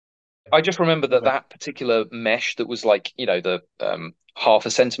I just remember that Perfect. that particular mesh that was like, the half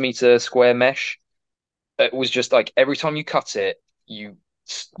a centimeter square mesh. It was just like every time you cut it, you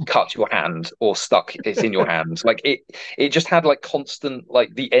cut your hand or stuck it in your hand. Like it just had like constant,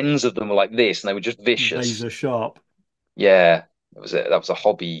 like the ends of them were like this, and they were just vicious. Razor sharp. Yeah, that was a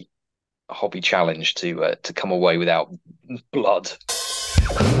hobby challenge to come away without blood.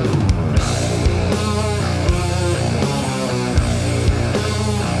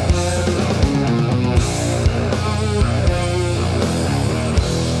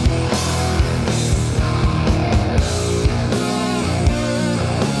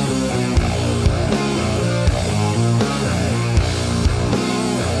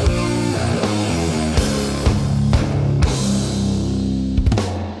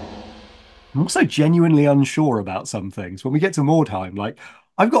 I'm also genuinely unsure about some things. When we get to Mordheim, like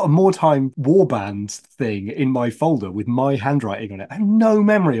I've got a Mordheim warband thing in my folder with my handwriting on it. I have no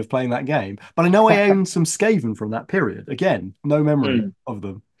memory of playing that game, but I know I own some Skaven from that period. Again, no memory Mm. of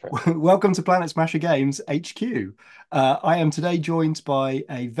them. Welcome to Planet Smasher Games HQ. I am today joined by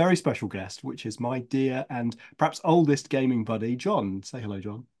a very special guest, which is my dear and perhaps oldest gaming buddy, John. Say hello,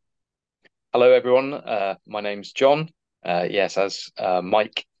 John. Hello, everyone. My name's John. Yes, as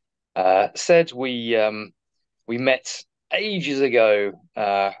Mike said, we met ages ago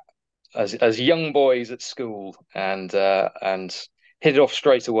as young boys at school, and hit it off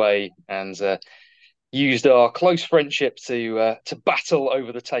straight away, and used our close friendship to battle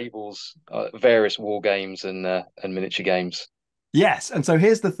over the tables, various war games and miniature games. Yes, and so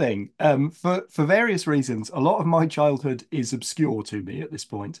here's the thing. For various reasons, a lot of my childhood is obscure to me at this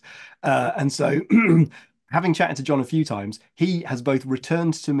point, and so having chatted to John a few times, he has both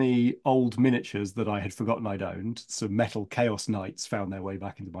returned to me old miniatures that I had forgotten I'd owned, some metal Chaos Knights found their way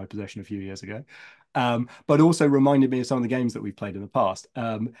back into my possession a few years ago, but also reminded me of some of the games that we've played in the past.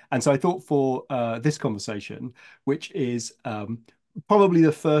 And so I thought for this conversation, which is probably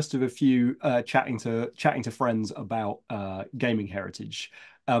the first of a few chatting to friends about gaming heritage.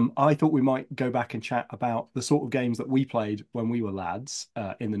 I thought we might go back and chat about the sort of games that we played when we were lads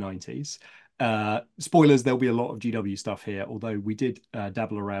in the 90s. Spoilers, there'll be a lot of GW stuff here, although we did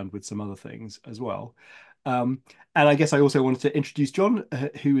dabble around with some other things as well. Um, and I guess I also wanted to introduce John,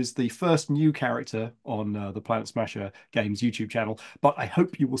 who is the first new character on the Planet Smasher Games YouTube channel. But I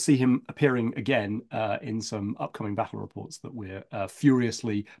hope you will see him appearing again in some upcoming battle reports that we're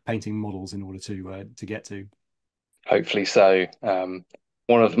furiously painting models in order to get to. Hopefully so.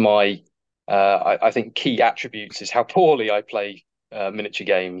 One of my, I think, key attributes is how poorly I play miniature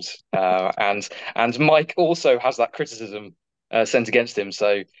games, and Mike also has that criticism sent against him.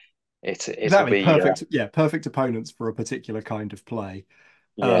 So it'll Exactly, be perfect. Yeah, perfect opponents for a particular kind of play.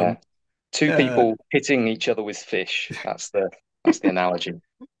 yeah, Um, two uh, people hitting each other with fish. That's the analogy.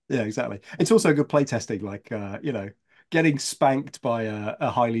 Yeah, exactly. It's also good playtesting, like getting spanked by a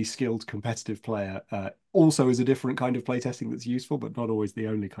highly skilled competitive player also is a different kind of playtesting that's useful, but not always the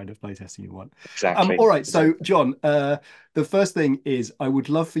only kind of playtesting you want. Exactly. All right, so Exactly. John, the first thing is I would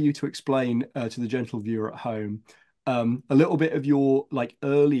love for you to explain to the gentle viewer at home a little bit of your like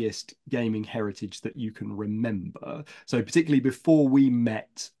earliest gaming heritage that you can remember. So particularly before we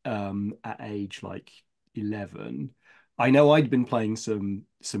met at age like 11. I know I'd been playing some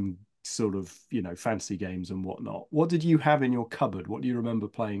sort of, fantasy games and whatnot. What did you have in your cupboard? What do you remember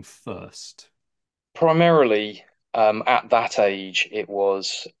playing first? Primarily, at that age, it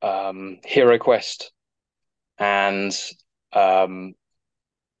was Hero Quest and um,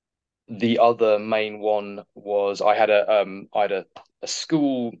 the other main one was I had a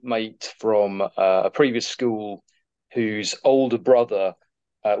schoolmate from a previous school whose older brother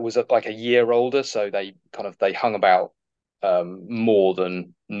was like a year older, so they hung about more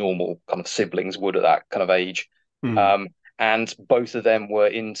than normal kind of siblings would at that kind of age. Hmm. Um, and both of them were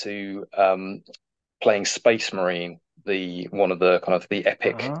into playing Space Marine, the one of the kind of the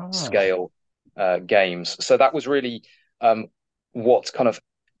epic Ah, scale games. So that was really what kind of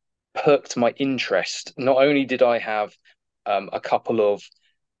perked my interest. Not only did I have a couple of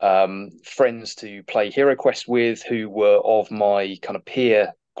friends to play Hero Quest with who were of my kind of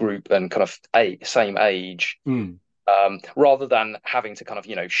peer group and kind of same age, hmm. rather than having to kind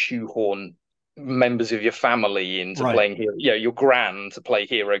of, shoehorn members of your family into Right. playing here, your gran to play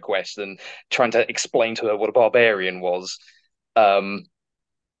Hero Quest and trying to explain to her what a barbarian was. Um,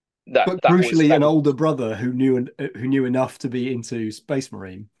 that But that was crucially, that an was older brother who knew enough to be into Space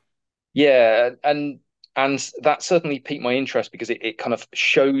Marine. Yeah, and that certainly piqued my interest because it kind of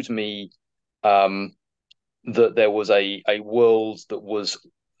showed me um, that there was a world that was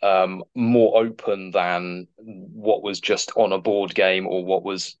more open than what was just on a board game or what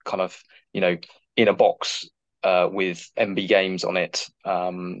was kind of, in a box with MB games on it.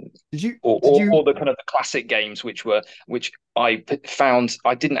 Did you Or, did or, you or the kind of the classic games which found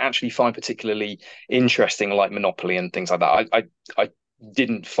I didn't actually find particularly interesting, like Monopoly and things like that. I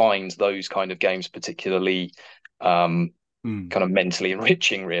didn't find those kind of games particularly um, Hmm. kind of mentally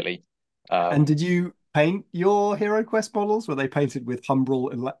enriching, really. And Um, did you paint your Hero Quest models? Were they painted with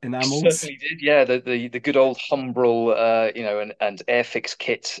Humbrol enamels? Certainly did, yeah. The good old Humbrol, and Airfix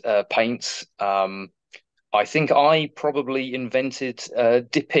kit paints. I think I probably invented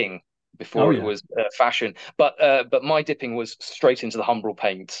dipping Oh before it yeah. was fashion, but my dipping was straight into the Humbrol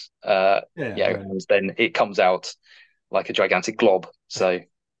paint. Yeah, no. And then it comes out like a gigantic glob. So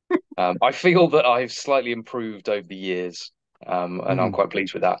I feel that I've slightly improved over the years, and I'm Hmm. quite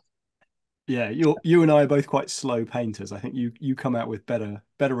pleased with that. Yeah, you and I are both quite slow painters. I think you come out with better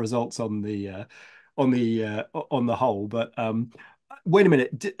results on the whole. But wait a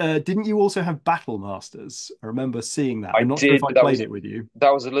minute, didn't you also have Battle Masters? I remember seeing that. I I'm not sure if did, I but that played was it with you.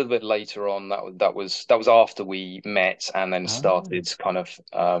 that was a little bit later on. That was after we met and then Oh. started kind of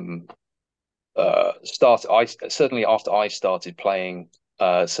start I certainly after I started playing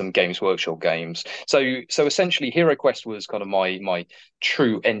some Games Workshop games. So essentially Hero Quest was kind of my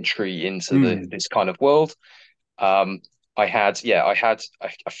true entry into the Hmm. this kind of world. Um I had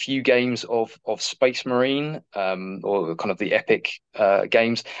a few games of Space Marine, or kind of the epic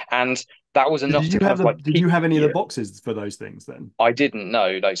games, and that was So enough to kind of like did you pique. have any of the Yeah, boxes for those things then? I didn't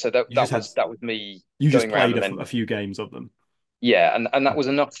know, no. So that You that just had was that was me you just going around, played and then a few games of them. yeah, and that was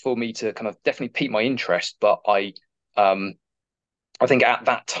enough for me to kind of definitely pique my interest. But um I think at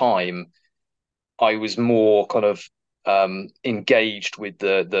that time I was more kind of engaged with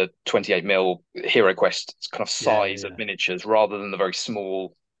the 28 mil Hero Quest kind of Yeah, size of yeah. miniatures rather than the very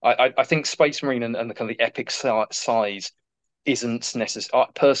small. I think Space Marine and the kind of the epic size isn't necessary.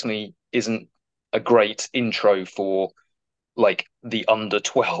 Personally, isn't a great intro for like the under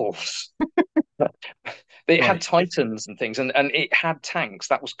 12s. It had Right. Titans and things, and it had tanks.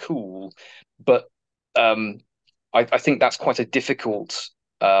 That was cool, but um, I think that's quite a difficult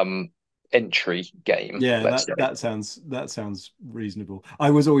um, entry game, Yeah, let's say. that sounds reasonable.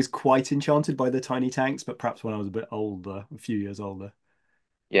 I was always quite enchanted by the tiny tanks, but perhaps when I was a bit older, a few years older.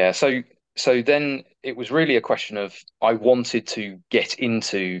 Yeah, so then it was really a question of I wanted to get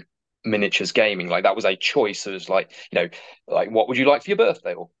into miniatures gaming. Like that was a choice. It was like, like what would you like for your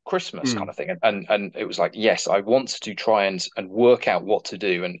birthday or Christmas kind Mm. of thing. And it was like, yes, I want to try and work out what to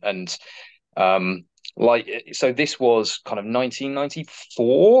do. And like so this was kind of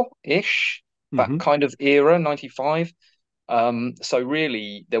 1994-ish, that Hmm. kind of era, 95. So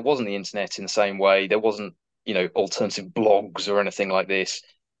really there wasn't the internet in the same way. There wasn't, alternative blogs or anything like this.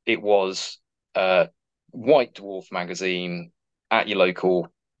 It was uh White Dwarf magazine at your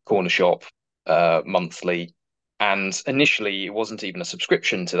local corner shop, monthly. And initially it wasn't even a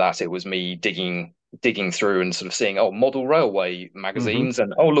subscription to that. It was me digging through and sort of seeing, oh, model railway Hmm. magazines,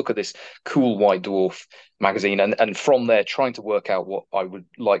 and oh, look at this cool White Dwarf magazine, and from there trying to work out what I would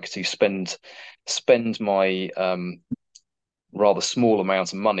like to spend my rather small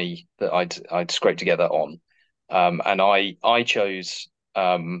amount of money that I'd scraped together on. And I chose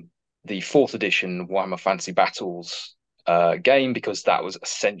the fourth edition Warhammer Fantasy Battles game because that was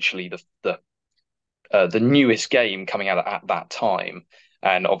essentially the newest game coming out at that time.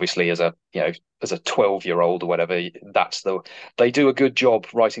 And obviously, as a 12-year-old or whatever, they do a good job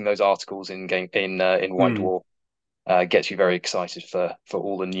writing those articles in White Mm. Dwarf. Gets you very excited for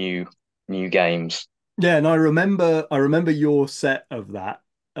all the new games. Yeah, and I remember your set of that,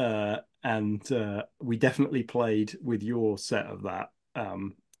 and we definitely played with your set of that.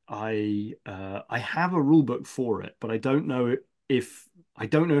 I have a rule book for it, but if I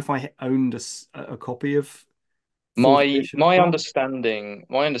don't know if I owned a copy of fourth My edition my or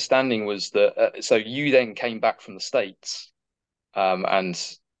not. understanding was that so you then came back from the States, and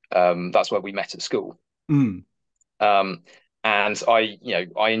that's where we met at school. Mm. Um, and I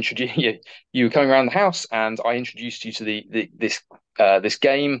introduced you were coming around the house, and I introduced you to this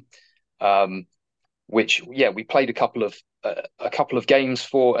game, um, which yeah we played a couple of games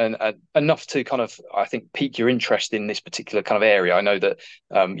for, and enough to kind of I think pique your interest in this particular kind of area. I know that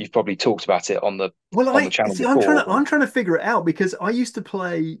you've probably talked about it on the Well, on the I channel see. I'm trying to before. I'm trying to figure it out because I used to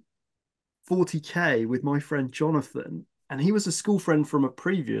play 40K with my friend Jonathan, and he was a school friend from a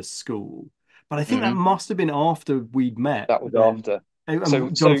previous school. But I think that Mhm. must have been after we'd met. That was Then, after. So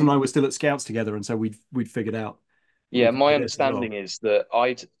and so Jonathan and I were still at Scouts together, and so we'd figured out we yeah, could my play this as well. understanding is that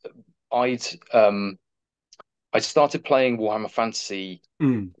I'd I started playing Warhammer Fantasy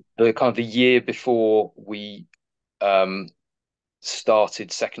Mm, the kind of the year before we um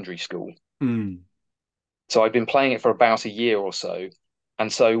started secondary school. mm, So I've been playing it for about a year or so.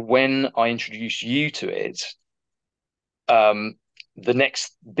 And so when I introduced you to it, um, the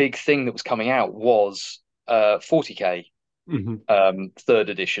next big thing that was coming out was 40K, mhm. third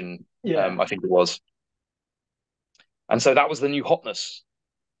edition, Yeah, I think it was. And so that was the new hotness.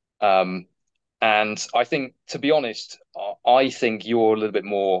 Um, and I think, to be honest, I think you're a little bit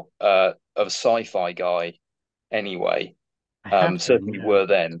more of a sci-fi guy anyway. I have been, Certainly yeah. were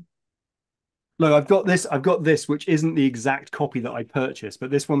then. Look, I've got this, which isn't the exact copy that I purchased,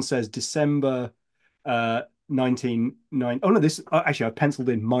 but this one says December 1990. Oh no, this actually I penciled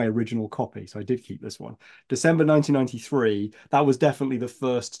in my original copy, so I did keep this one. December 1993. That was definitely the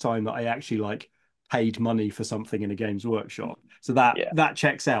first time that I actually like paid money for something in a Games Workshop. So that Yeah. that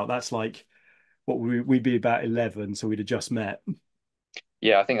checks out. That's like what we'd be about 11, so we'd have just met.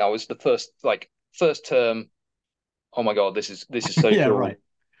 Yeah, I think that was the first term. Oh my God, this is so Yeah, cool. right.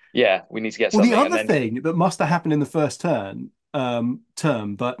 Yeah, we need to get Well, the something. And other then thing that must have happened in the first term,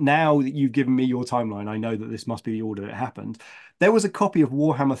 but now that you've given me your timeline, I know that this must be the order it happened. There was a copy of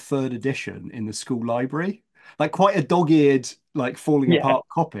Warhammer Third Edition in the school library, like quite a dog-eared, like falling yeah, apart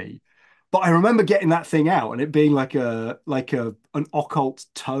copy. But I remember getting that thing out and it being like a an occult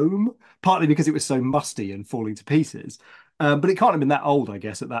tome, partly because it was so musty and falling to pieces. But it can't have been that old, I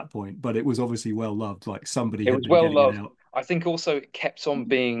guess, at that point. But it was obviously well loved. Like somebody it had was been well getting it loved. out. I think also it kept on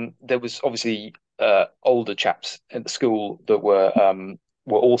being there was obviously older chaps at the school that were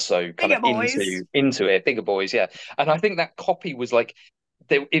also kind Bigger of boys. into it, bigger boys, yeah. And I think that copy was like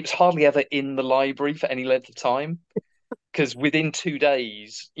it was hardly ever in the library for any length of time because within 2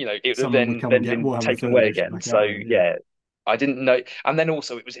 days, it would have Someone would come and then get been Warhammer taken Third away Edition again. back So out again. Yeah. yeah, I didn't know. And then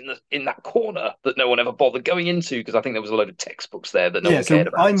also it was in that corner that no one ever bothered going into because I think there was a load of textbooks there that no Yeah, one cared so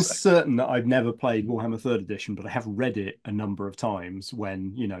about. I'm So certain that I've never played Warhammer Third Edition, but I have read it a number of times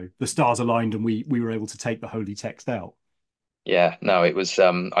when, the stars aligned and we were able to take the holy text out. yeah, no, it was.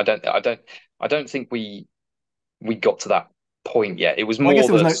 I don't think we got to that point yet. It was Well, I guess more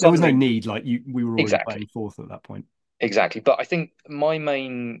there was that no suddenly, need, like we were already playing exactly, fourth at that point. exactly. But I think my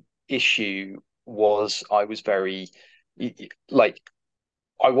main issue was I was very like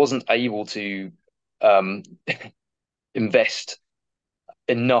I wasn't able to um invest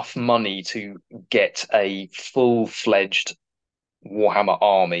enough money to get a full-fledged Warhammer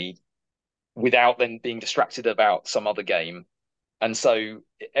army without then being distracted about some other game. And so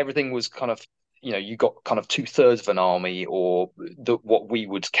everything was kind of, you got kind of two-thirds of an army or what we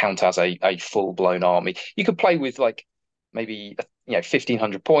would count as a full-blown army. You could play with like maybe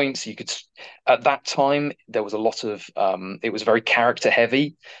 1,500 points. You could at that time there was a lot of it was very character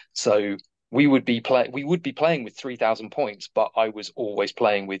heavy. So we would be playing with 3,000 points, but I was always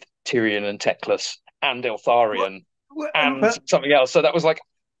playing with Tyrion and Teclis and What? Eltharion and But something else. So that was like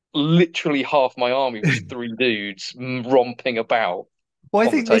literally half my army was three dudes romping about Well, I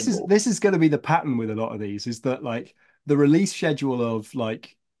on the think this is table. this is going to be the pattern with a lot of these is that like the release schedule of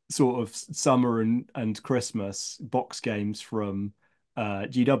like sort of summer and Christmas box games from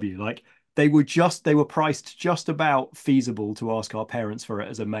GW like they were priced just about feasible to ask our parents for it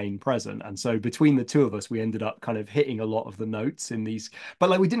as a main present, and so between the two of us we ended up kind of hitting a lot of the notes in these, but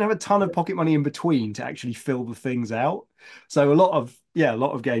like we didn't have a ton of pocket money in between to actually fill the things out. So a lot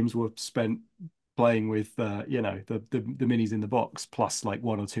of games were spent playing with the minis in the box plus like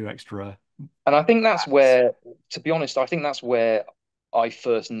one or two extra And I think that's packs. where, to be honest, I think that's where I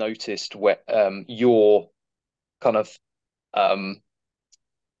first noticed where your kind of um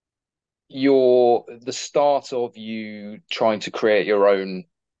your the start of you trying to create your own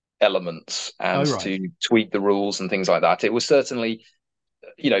elements Oh and right. to tweak the rules and things like that. It was certainly,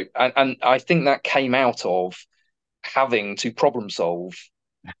 and I think that came out of having to problem solve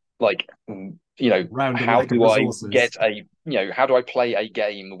like Round and how leg of do I resources. how do I play a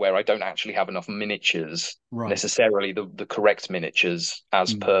game where I don't actually have enough miniatures, Right. necessarily the correct miniatures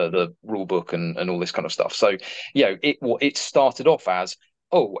as Mm. per the rule book and all this kind of stuff. So it started off as,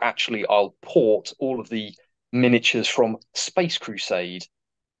 oh, actually I'll port all of the miniatures from Space Crusade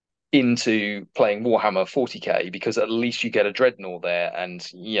into playing Warhammer 40K because at least you get a dreadnought there, and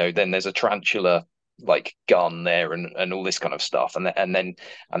then there's a tarantula like gun there and all this kind of stuff, and then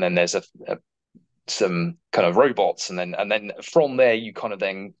there's some kind of robots, and then from there you kind of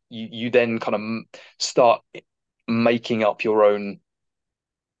then you then kind of start making up your own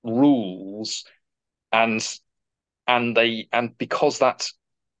rules, and and because that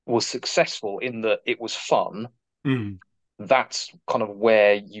was successful in that it was fun, Mm. that's kind of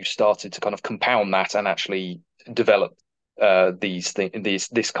where you started to kind of compound that and actually develop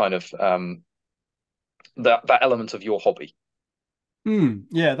this kind of that element of your hobby.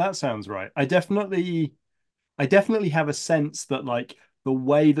 Yeah, that sounds right. I definitely have a sense that like the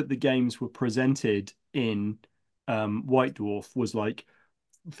way that the games were presented in White Dwarf was like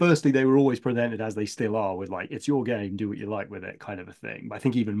firstly they were always presented as they still are with like it's your game, do what you like with it kind of a thing. But I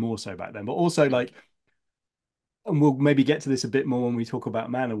think even more so back then. But also like and we'll maybe get to this a bit more when we talk about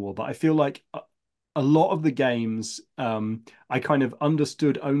Manor War, but I feel like a lot of the games I kind of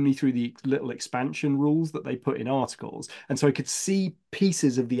understood only through the little expansion rules that they put in articles. And so I could see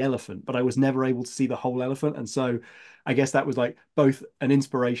pieces of the elephant, but I was never able to see the whole elephant. And so I guess that was like both an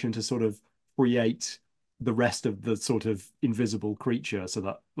inspiration to sort of create the rest of the sort of invisible creature so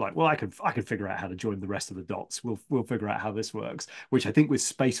that like well I could figure out how to join the rest of the dots. We'll figure out how this works, which I think with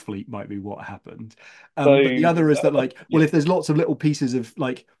Space Fleet might be what happened. So But the other is that like well yeah, if there's lots of little pieces of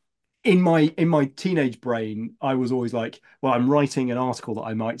like in my teenage brain, I was always like, well, I'm writing an article that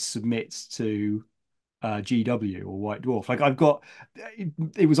I might submit to GW or White Dwarf. Like I've got,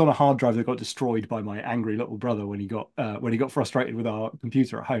 it was on a hard drive that got destroyed by my angry little brother when he got frustrated with our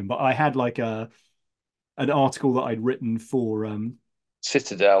computer at home. But I had like a an article that I'd written for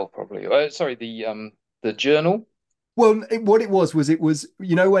Citadel probably. Sorry, the journal. well, what it was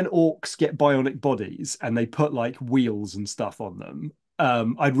you know when orcs get bionic bodies and they put like wheels and stuff on them.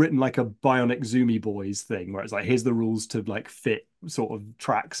 I'd written like a bionic Zoomy Boys thing where it's like here's the rules to like fit sort of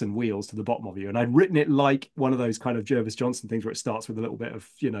tracks and wheels to the bottom of you, and I'd written it like one of those kind of Jervis Johnson things where it starts with a little bit of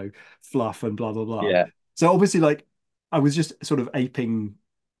fluff and blah blah blah. Yeah. So obviously, like I was just sort of aping,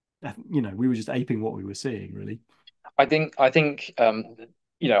 we were just aping what we were seeing, really. I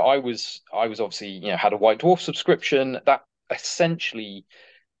was obviously had a White Dwarf subscription that essentially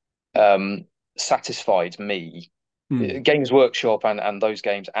um satisfied me. Mm, Games Workshop and those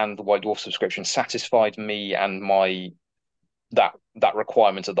games and the White Dwarf subscription satisfied me and my that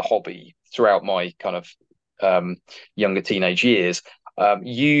requirement of the hobby throughout my kind of younger teenage years.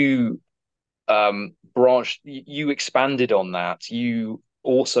 You you expanded on that. You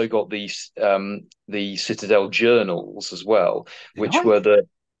also got the Citadel journals as well, did which I? were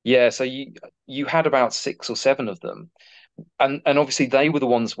yeah. So you had about six or seven of them, and obviously they were the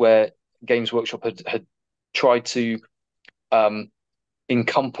ones where Games Workshop had tried to um,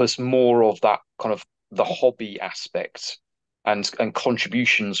 encompass more of that kind of the hobby aspect and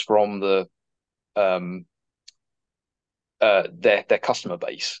contributions from um, their customer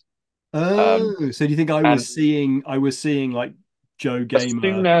base. Um, Oh, so do you think I and was seeing like Joe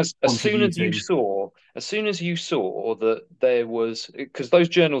Gamer contributing? as soon as you saw that there was, because those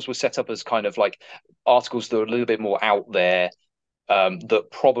journals were set up as kind of like articles that were a little bit more out there, that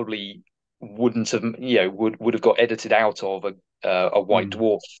probably wouldn't have would have got edited out of a White Hmm.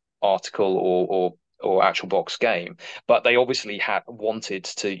 Dwarf article or actual box game, but they obviously had wanted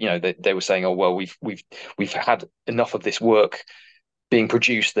to, they were saying, oh well, we've had enough of this work being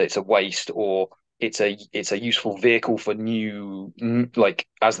produced that it's a waste, or it's a useful vehicle for new, like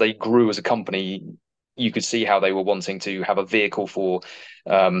as they grew as a company, you could see how they were wanting to have a vehicle for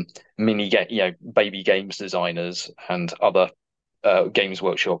um mini game, baby games designers and other Games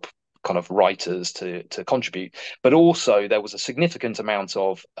Workshop kind of writers to contribute. But also there was a significant amount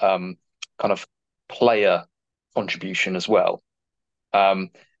of kind of player contribution as well. Um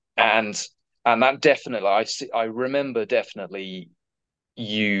and and that definitely, I remember definitely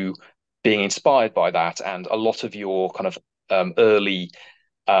you being inspired by that, and a lot of your kind of early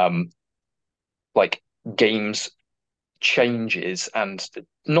um, like games changes, and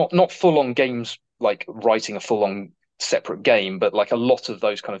not full on games like writing a full on separate game, but like a lot of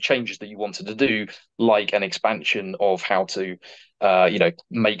those kind of changes that you wanted to do, like an expansion of how to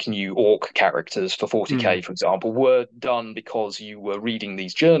make new orc characters for 40k, Hmm. for example, were done because you were reading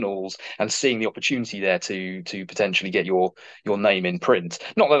these journals and seeing the opportunity there to potentially get your name in print.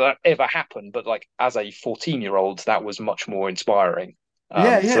 Not that that ever happened, but like as a 14-year-old, that was much more inspiring.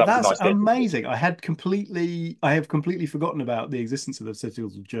 Yeah, So yeah, that was a that's nice bit. amazing. I have completely forgotten about the existence of the Citadel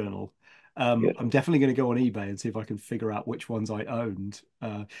Journal. Good. I'm definitely going to go on eBay and see if I can figure out which ones I owned.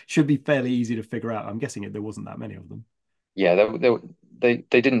 Should be fairly easy to figure out. I'm guessing there wasn't that many of them. Yeah,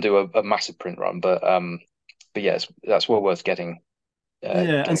 they didn't do a massive print run, but yes, that's well worth Yeah,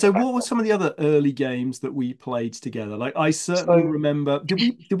 and getting so a back what were of. some of the other early games that we played together? Like I certainly So remember,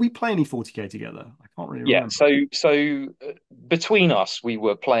 did we play any 40K together? I can't really yeah, remember. so between us, we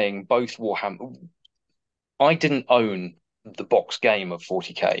were playing both Warhammer. I didn't own the box game of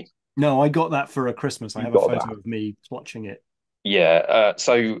 40k. No, I got that for a Christmas. I You have a got photo that. of me clutching it. Yeah.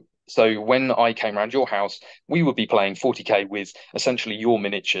 So when I came around your house, we would be playing 40k with essentially your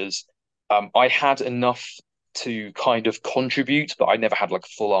miniatures. I had enough. to kind of contribute, but I never had like a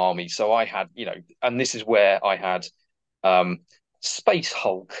full army. So I had, and this is where I had um, Space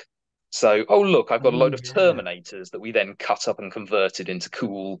Hulk. So, oh look, I've got a load Oh of yeah. Terminators that we then cut up and converted into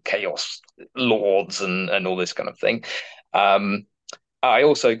cool Chaos Lords and all this kind of thing. Um, I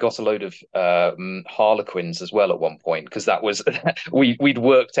also got a load of Harlequins as well at one point because that was we'd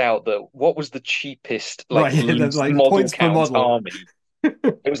worked out that what was the cheapest Right, like yeah, that's loose like model points per count model. army.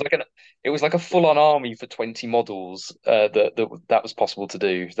 It was like a full on army for 20 models that was possible to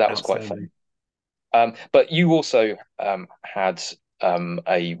do. That was quite fun. Outstanding. But you also had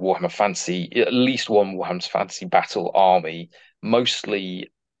a Warhammer Fantasy, at least one Warhammer Fantasy Battle army.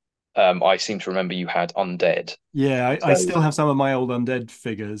 Mostly, I seem to remember you had undead. Yeah, I So still have some of my old undead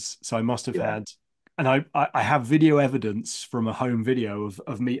figures, so I must have yeah, had, and I have video evidence from a home video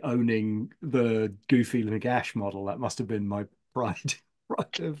of me owning the Goofy Nagash model. That must have been my pride,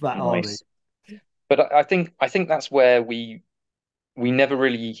 pride of that army. nice. But I think that's where we never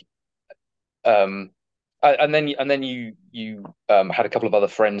really and then you had a couple of other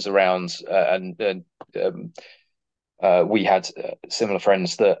friends around and um, we had similar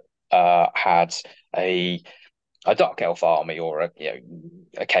friends that had a a dark elf army or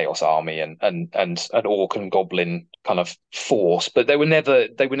a chaos army and an orc and goblin kind of force, but they were never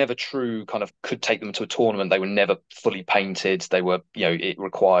true kind of could take them to a tournament. They were never fully painted. They were it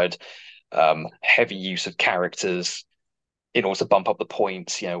required heavy use of characters in order to bump up the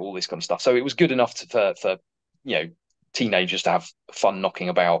points, all this kind of stuff. So it was good enough for you know teenagers to have fun knocking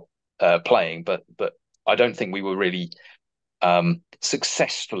about playing, but I don't think we were really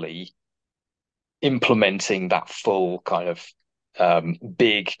successfully implementing that full kind of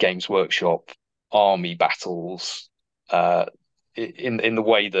big Games Workshop army battles in the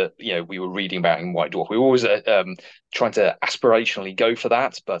way that we were reading about in White Dwarf. We were always trying to aspirationally go for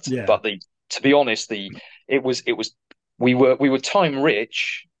that, but Yeah, but the to be honest, it was we were time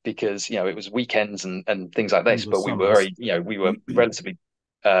rich because it was weekends and things like this, endless but summers. we were relatively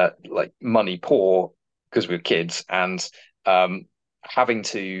like money poor because we were kids and having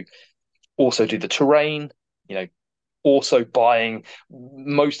to also do the terrain, you know, also buying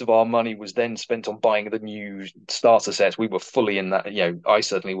most of our money was then spent on buying the new starter sets. We were fully in that, I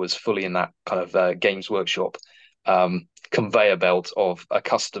certainly was fully in that kind of Games Workshop conveyor belt of a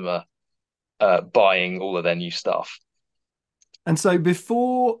customer buying all of their new stuff. And so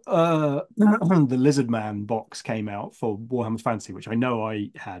before the Lizard Man box came out for Warhammer Fantasy, which I know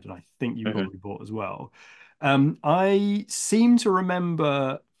I had, and I think you Mhm. probably bought as well, I seem to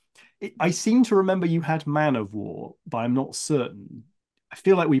remember. I seem to remember you had Man of War, but I'm not certain. I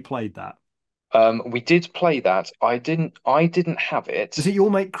feel like we played that. We did play that. I didn't have Was it it. your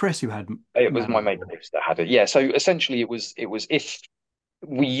mate Chris who had It was Man my of mate War? Chris that had it. Yeah. So essentially, it was if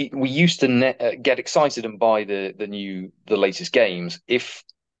we used to get excited and buy the latest games if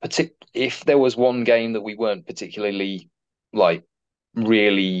there was one game that we weren't particularly like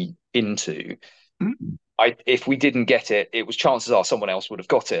really into. If we didn't get it, it was chances are someone else would have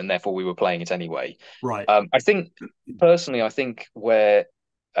got it, and therefore we were playing it anyway. Right. I think personally, I think where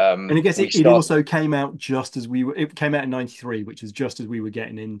And I guess we it start, also came out just as we were, it came out in 93, which is just as we were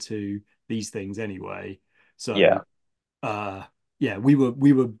getting into these things anyway. So yeah, uh yeah, we were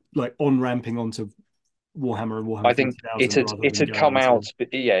like on ramping onto Warhammer and Warhammer I think it 40,000 had rather it than had going come out. into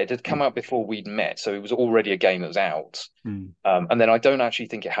Yeah, it had come out before we'd met, so it was already a game that was out. Hmm. And then I don't actually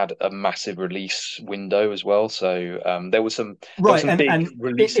think it had a massive release window as well. So there were Right, some big and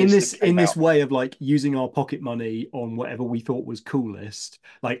in releases that this came out. way of like using our pocket money on whatever we thought was coolest,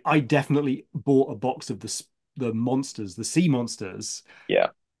 like I definitely bought a box of the monsters, the sea monsters.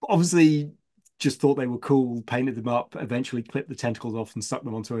 Yeah, Obviously, just thought they were cool, painted them up, eventually clipped the tentacles off and stuck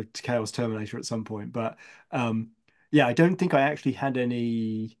them onto a Chaos Terminator at some point. But yeah, I don't think I actually had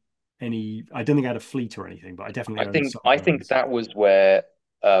any. I don't think I had a fleet or anything, but I definitely I owned think some of I think those. that was where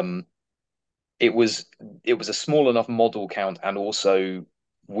um, it was it was a small enough model count and also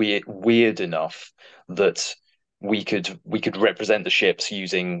weird enough that we could represent the ships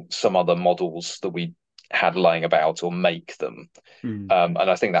using some other models that we had lying about or make them. Hmm. And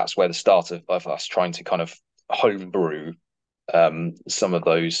I think that's where the start of us trying to kind of homebrew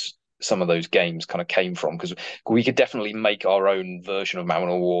some of those games kind of came from because we could definitely make our own version of Man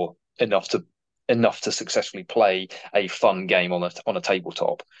of War enough to successfully play a fun game on a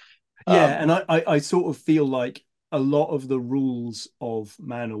tabletop. Yeah, Um, and I sort of feel like a lot of the rules of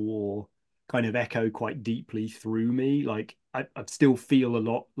Man of War kind of echo quite deeply through me. Like I still feel a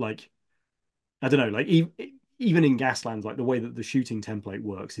lot like I don't know, like even in Gaslands, like the way that the shooting template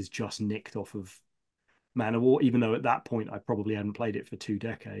works is just nicked off of Man of War, even though at that point I probably hadn't played it for 2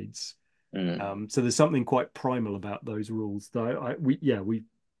 decades. Mm. So there's something quite primal about those rules. Though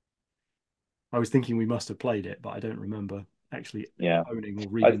I was thinking we must have played it, but I don't remember actually Yeah. owning or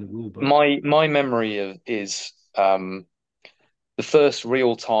I, reading the rule book. my memory of is the first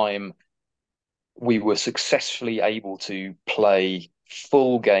real time we were successfully able to play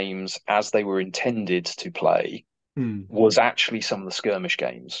full games as they were intended to play Hmm. was actually some of the skirmish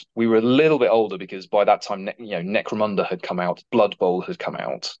games. We were a little bit older because by that time, Necromunda had come out, Blood Bowl had come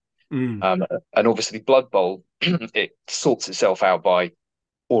out, Hmm. and obviously Blood Bowl it sorts itself out by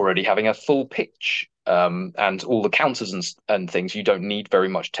already having a full pitch and all the counters and things. You don't need very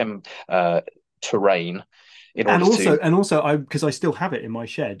much terrain in And order also, to. and also, I because I still have it in my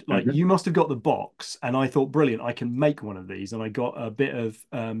shed. Like Mhm. you must have got the box, and I thought, brilliant, I can make one of these. And I got a bit of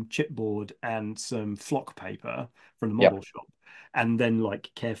chipboard and some flock paper from the Yeah, model shop, and then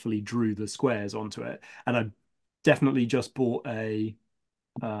like carefully drew the squares onto it. And I definitely just bought a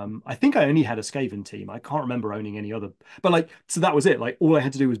I think I only had a Skaven team. I can't remember owning any other. But like, so that was it. Like, all I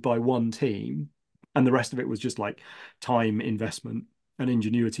had to do was buy one team, and the rest of it was just like time investment and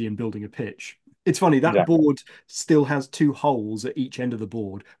ingenuity in building a pitch. It's funny that exactly. board still has two holes at each end of the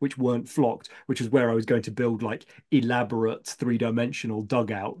board, which weren't flocked, which is where I was going to build like elaborate three-dimensional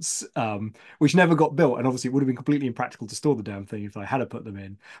dugouts, which never got built. And obviously, it would have been completely impractical to store the damn thing if I had to put them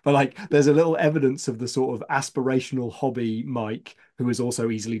in. But like, there's a little evidence of the sort of aspirational hobby Mike who is also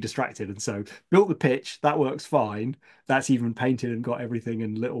easily distracted. And so built the pitch, that works fine. That's even painted and got everything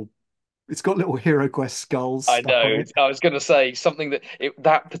in little, it's got little Hero Quest skulls I stuck on know. it. I was going to say something that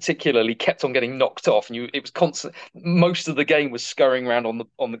particularly kept on getting knocked off, and it was constant. Most of the game was scurrying around on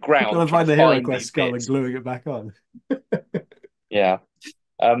the Trying ground to trying find to the Hero find Quest these skull and bits. gluing it back on. Yeah.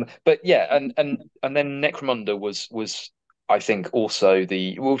 But yeah, and then Necromunda was I think also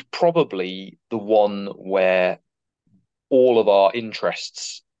was probably the one where all of our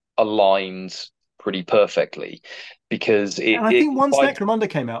interests aligned pretty perfectly because And it I it think once by Necromunda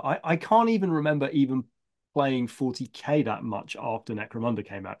came out, I can't even remember even playing 40K that much after Necromunda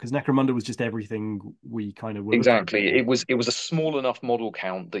came out because Necromunda was just everything we kind of were looking exactly for. it was a small enough model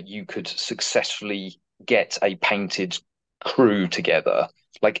count that you could successfully get a painted crew together.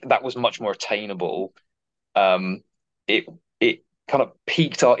 Like that was much more attainable. Um, it it kind of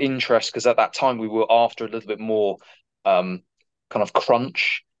piqued our interest because at that time we were after a little bit more um, kind of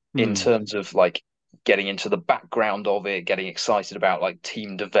crunch in Hmm. terms of like getting into the background of it, getting excited about like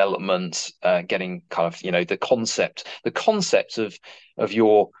team development, getting kind of the concept of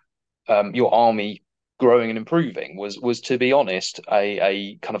your army growing and improving was to be honest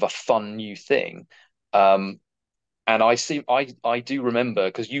a kind of a fun new thing. Um, and I do remember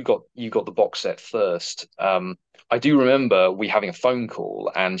because you got the box set first. I do remember we having a phone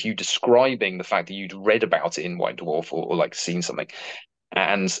call and you describing the fact that you'd read about it in White Dwarf or like seen something,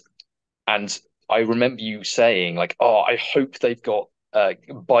 and and I remember you saying like, "Oh, I hope they've got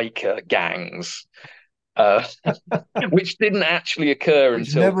biker gangs," uh, which didn't actually occur Which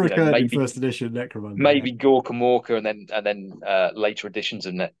until never occurred in maybe first edition Necromunda, yeah. maybe Gork and Morka, and then later editions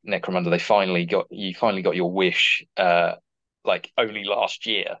of Necromunda, you finally got your wish, like only last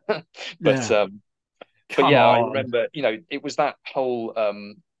year. but Yeah. but Come yeah, I on. remember, it was that whole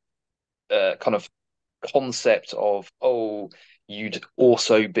kind of concept of you'd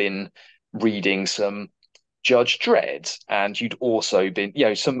also been reading some Judge Dredd, and you'd also been,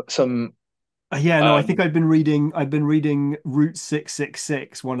 some Yeah, no, I think um I'd been reading Route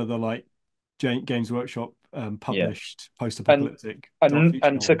 666, one of the like Games Workshop yeah, published and post-apocalyptic dark future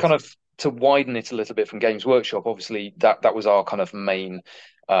and to kind novels. of to widen it a little bit from Games Workshop, obviously that was our kind of main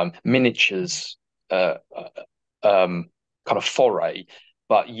miniatures kind of foray,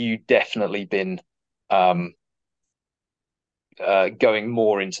 but you definitely been um, going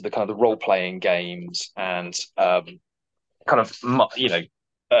more into the kind of the role playing games and kind of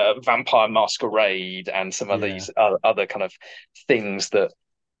Vampire Masquerade and some of Yeah. these other kind of things that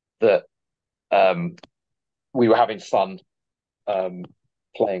um, we were having fun um,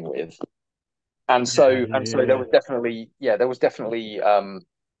 playing with. and Yeah, so yeah, and yeah, so there yeah. was definitely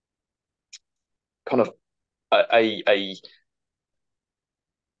kind of a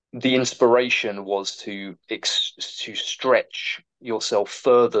the inspiration was to stretch yourself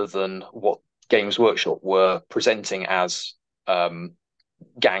further than what Games Workshop were presenting as um,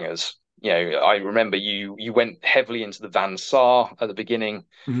 gangers. I remember you went heavily into the Van Saar at the beginning,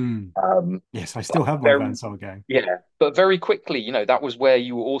 Mm. um, Yes, I still but have my Van very Sar gang. yeah, but very quickly, that was where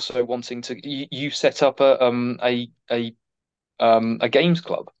you were also wanting to you set up a games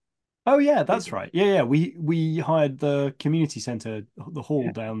club. Oh yeah, that's right. Yeah, yeah. We hired the community center, the hall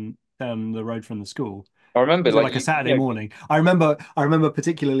Yeah. down down the road from the school. I remember Was it like like a Saturday morning? I remember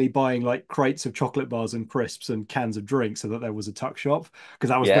particularly buying like crates of chocolate bars and crisps and cans of drinks so that there was a tuck shop because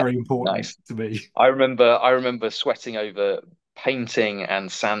that was yeah, very important nice. to me. I remember sweating over painting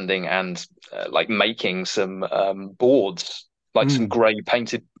and sanding and like making some boards, like some Mm. grey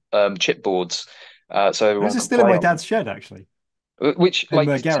painted chipboards, so Those everyone are could still in play my on them. dad's shed actually, Which, in like,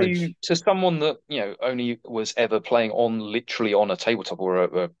 my garage. to someone that only was ever playing on literally on a tabletop or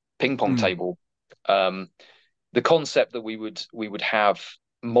a ping pong Mm. table, um, the concept that we would have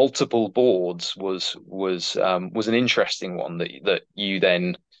multiple boards was an interesting one that you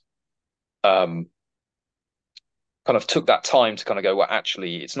then um kind of took that time to kind of go, well,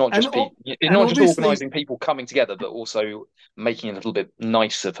 actually, And it's and not just obviously, organizing people coming together, but also making it a little bit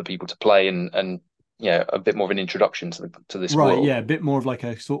nicer for people to play and a bit more of an introduction to this right, world. yeah, a bit more of like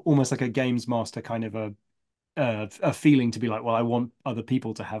a sort almost like a games master kind of a feeling to be like, well, I want other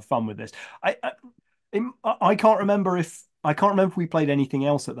people to have fun with this. I can't remember if we played anything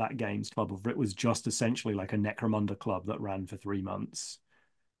else at that games club, or if it was just essentially like a Necromunda club that ran for 3 months.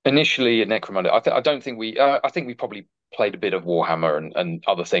 Initially, at Necromunda, I don't think we. I think we probably played a bit of Warhammer and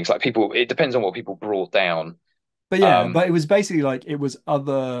other things. Like people, it depends on what people brought down. But yeah, Um, but it was basically like it was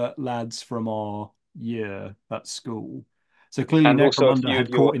other lads from our year at school. So clearly and also a Necromunda few of had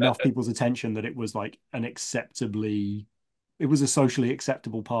your. caught enough people's attention that it was like it was a socially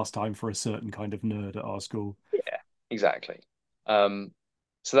acceptable pastime for a certain kind of nerd at our school. Yeah, exactly. Um,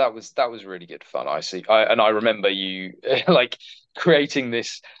 so that was really good fun. I remember you like creating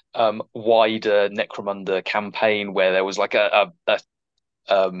this wider Necromunda campaign where there was like a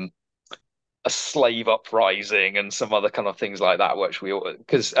slave uprising and some other kind of things like that, which we all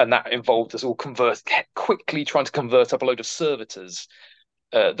because and that involved us all quickly trying to convert up a load of servitors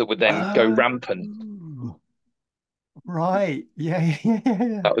that would then go rampant. Oh, right. Yeah, yeah, yeah,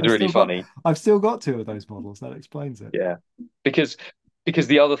 yeah. That was really funny. I've still got two of those models. That explains it. Yeah, because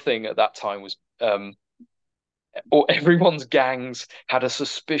the other thing at that time was or everyone's gangs had a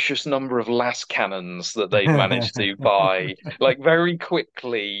suspicious number of las cannons that they'd managed to buy. Like very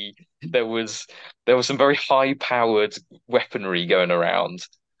quickly, there was some very high powered weaponry going around.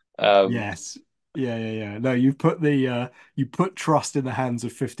 Um, Yes. Yeah, yeah, yeah. No, you put trust in the hands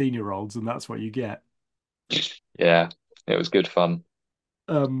of 15-year-olds and that's what you get. yeah, it was good fun.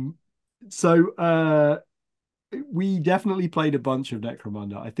 Um so we definitely played a bunch of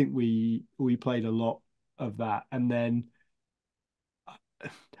Necromunda. I think we played a lot of that. And then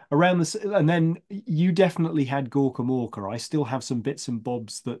and then you definitely had Gorka Morka. I still have some bits and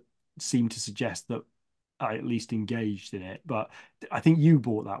bobs that seem to suggest that I at least engaged in it. But I think you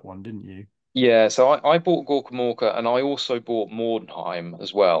bought that one, didn't you? Yeah, so I bought Gorka Morka and I also bought Mordenheim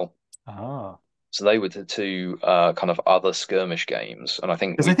as well. Ah. So they were the two kind of other skirmish games, and I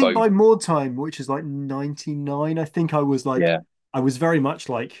think Because we I think both. by more time, which is like 99, I think Yeah, I was very much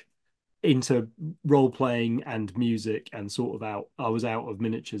like into role playing and music and sort of I was out of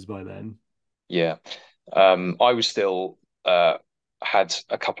miniatures by then. yeah. I was still had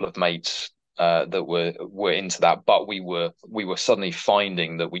a couple of mates that were into that, but we were suddenly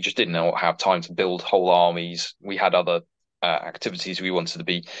finding that we just didn't have time to build whole armies. We had other activities we wanted to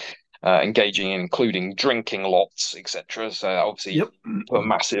be engaging in, including drinking lots, etc. So that obviously Yep. put a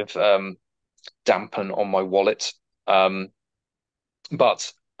massive dampen on my wallet.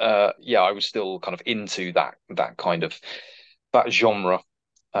 But yeah, I was still kind of into that kind of that genre.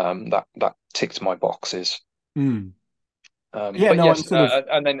 That ticked my boxes. Mm. Yeah, But no, I'm yes, sort of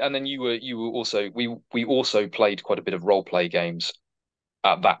and then you were also we also played quite a bit of role play games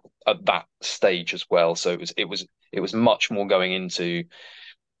at that stage as well. So it was much more going into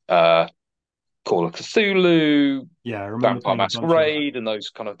uh, Call of Cthulhu, yeah, I remember Vampire playing a bunch of that. Masquerade, and those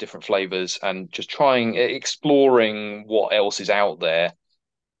kind of different flavors, and just exploring what else is out there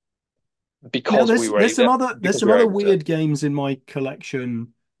Now because we were there's because some we were other able to. weird games in my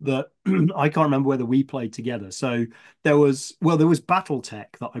collection that I can't remember whether we played together. So there was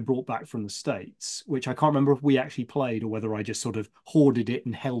BattleTech that I brought back from the States, which I can't remember if we actually played or whether I just sort of hoarded it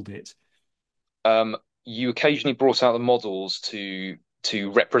and held it. You occasionally brought out the models to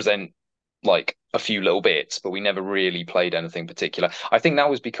represent like a few little bits, but we never really played anything particular. I think that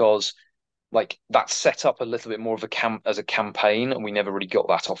was because like that set up a little bit more of a camp as a campaign, and we never really got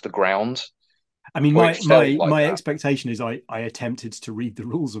that off the ground, I mean, or it my felt my like my that, expectation is I attempted to read the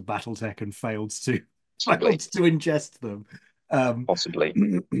rules of BattleTech and failed possibly. to ingest them. Um, Possibly.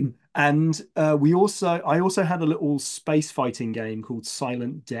 and I also had a little space fighting game called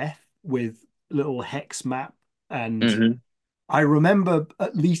Silent Death with little hex map, and Hmm. I remember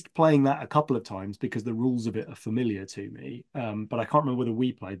at least playing that a couple of times because the rules of it are familiar to me. But I can't remember whether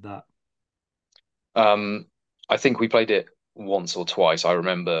we played that. Um, I think we played it once or twice. I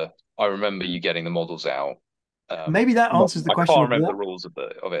remember you getting the models out. Maybe that Not, answers the I question can't of remember the what. rules of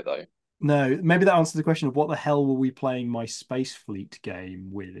it though. No, maybe that answers the question of what the hell were we playing my Space Fleet game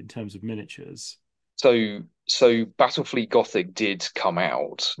with in terms of miniatures? So Battlefleet Gothic did come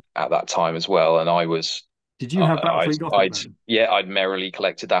out at that time as well, and Did you have Battlefleet Gothic I'd then? yeah, I'd merrily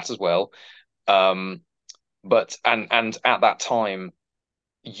collected that as well. Um, but and at that time,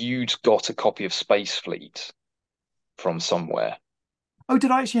 you'd got a copy of Space Fleet from somewhere. Oh, did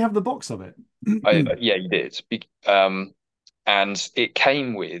I actually have the box of it? Yeah, you did. And it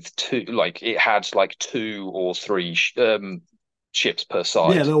came with two, like it had like two or three ships per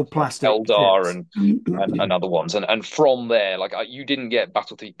Yeah, side, little like plastic Eldar ships. and other ones. And from there, like you didn't get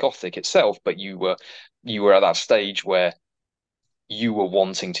Battlefield Gothic itself, but you were at that stage where you were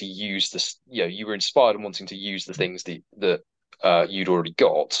wanting to use this, you know, you were inspired and wanting to use the things that you'd already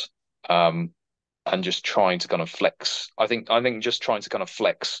got, um, and just trying to kind of flex. I think just trying to kind of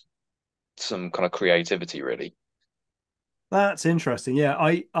flex some kind of creativity, really. That's interesting. Yeah,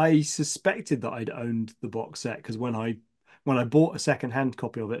 I suspected that I'd owned the box set because when I bought a second-hand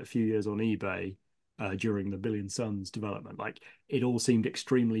copy of it a few years on eBay during the Billion Suns development, like it all seemed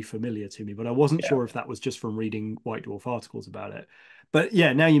extremely familiar to me, but I wasn't Yeah. sure if that was just from reading White Dwarf articles about it. But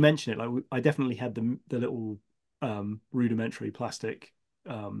yeah, now you mention it, like I definitely had the little rudimentary plastic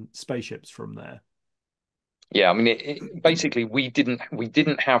spaceships from there. Yeah, I mean, basically we didn't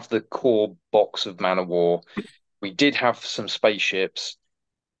have the core box of Man of War. We did have some spaceships.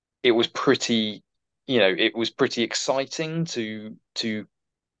 It was pretty, you know, it was pretty exciting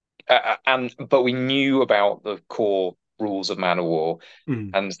and but we knew about the core rules of Man of War,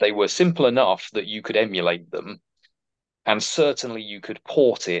 Mm. and they were simple enough that you could emulate them, and certainly you could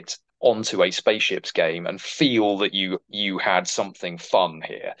port it onto a spaceships game and feel that you had something fun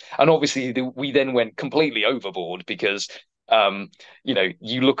here. And obviously we then went completely overboard because um you know,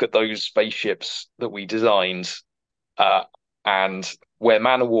 you look at those spaceships that we designed, uh and where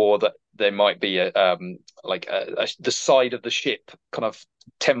Man of War, that there might be the side of the ship kind of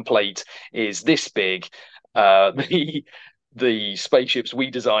template is this big. The spaceships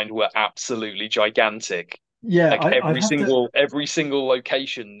we designed were absolutely gigantic, Yeah, like I'd have to. every single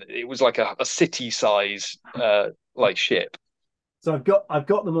location. It was like a city size like ship, So I've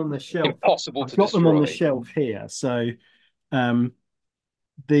got them on the shelf. impossible I've to got them on the destroy. shelf here. So um,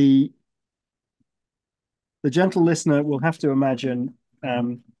 the the gentle listener will have to imagine.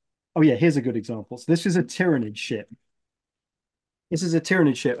 Oh yeah, here's a good example. So this is a Tyranid ship. This is a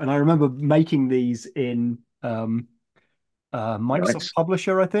Tyranid ship, and I remember making these in Microsoft Nice.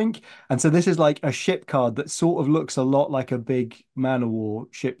 Publisher, I think. And so this is like a ship card that sort of looks a lot like a big Man of War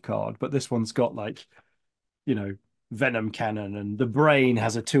ship card, but this one's got like, you know, venom cannon, and the brain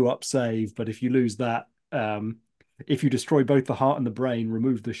has a 2-up save, but if you lose that, if you destroy both the heart and the brain,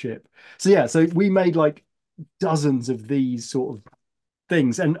 remove the ship. So yeah, so we made like dozens of these sort of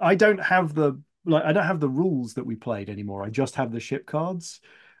things, and I don't have the rules that we played anymore. I just have the ship cards.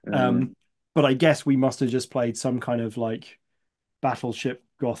 Mm, Um, but I guess we must have just played some kind of like battleship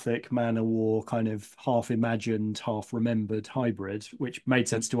gothic man of war kind of half imagined half remembered hybrid, which made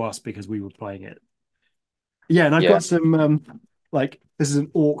sense to us because we were playing it. Yeah, and I've yeah, got some like this is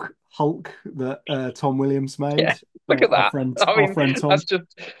an orc Hulk that Tom Williams made. yeah. Look at that. I Our mean, friend that's Tom. just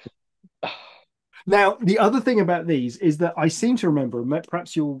Now, the other thing about these is that I seem to remember,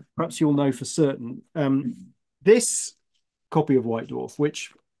 perhaps you'll know for certain, this copy of White Dwarf,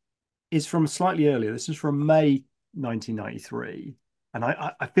 which is from slightly earlier. This is from May 1993, and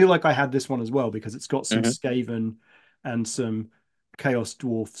I feel like I had this one as well because it's got some Mhm. Skaven and some Chaos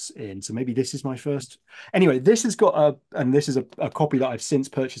Dwarfs in. So maybe this is my first. Anyway, this has got and this is a copy that I've since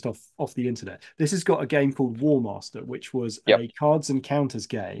purchased off the internet. This has got a game called War Master, which was Yep, a cards and counters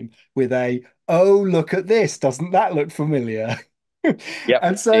game with a oh look at this, doesn't that look familiar? yep,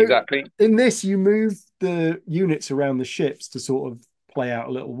 And so exactly. in this, you move the units around the ships to sort of play out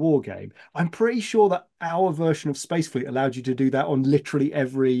a little war game. I'm pretty sure that our version of Space Fleet allowed you to do that on literally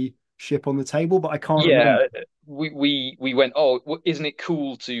every ship on the table, but I can't remember. Yeah, we went, oh, isn't it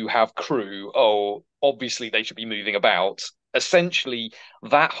cool to have crew? Oh, obviously they should be moving about. Essentially,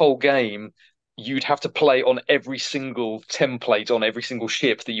 that whole game, you'd have to play on every single template on every single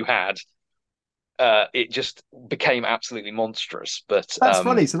ship that you had. It just became absolutely monstrous. But That's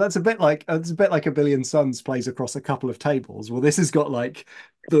funny. So that's a bit like a Billion Suns plays across a couple of tables. Well, this has got like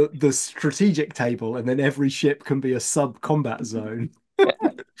the strategic table, and then every ship can be a sub combat zone. yeah,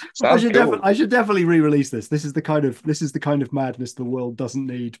 sounds cool. I should definitely re-release this. This is the kind of madness the world doesn't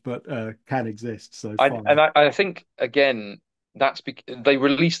need, but can exist. So fine. I think again. they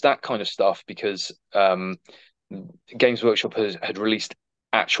released that kind of stuff because Games Workshop had released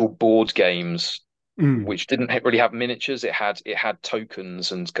actual board games Mm. which didn't really have miniatures. It had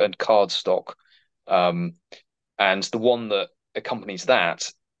tokens and card stock. Um, and the one that accompanies that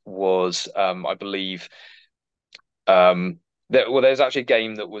was, I believe, there's actually a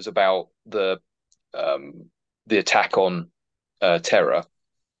game that was about um, the attack on Terror.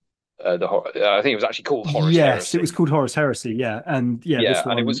 I think it was actually called Horus Yes, it was Heresy. called Horus Heresy. Yeah, and yeah, Yeah, this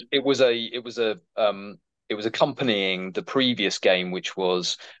and one. it was accompanying the previous game, which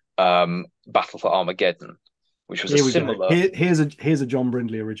was Battle for Armageddon, which was a Here we go. similar. Here's a John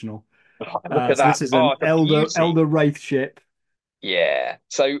Brindley original. Look at So that! this is an Oh, the beauty. Elder Wraith ship. Yeah.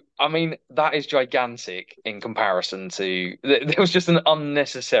 So, I mean, that is gigantic in comparison to. There was just an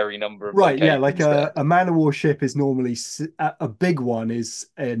unnecessary number of Right, yeah, like locations there. a man of war ship is normally a big one is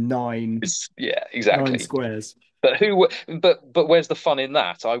Yeah, nine exactly. squares. But where's the fun in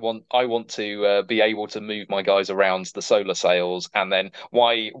that? I want to be able to move my guys around the solar sails, and then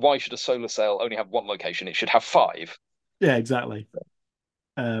why should a solar sail only have one location? It should have five. Yeah, exactly.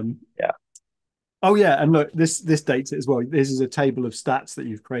 Um, Yeah, oh yeah, and look, this dates it as well. This is a table of stats that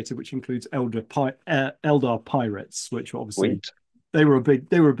you've created, which includes Eldar pirates, which obviously sweet. they were a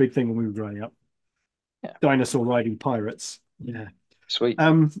big thing when we were growing up. Yeah, Dinosaur riding pirates. Yeah. sweet.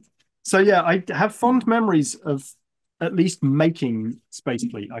 Um, so yeah, I have fond memories of at least making Space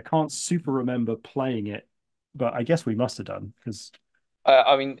Fleet. I can't super remember playing it, but I guess we must have done because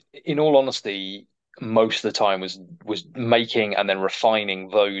I mean, in all honesty, most of the time was making and then refining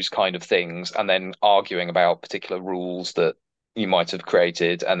those kind of things, and then arguing about particular rules that you might have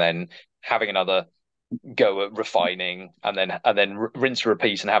created, and then having another go at refining, and then rinse and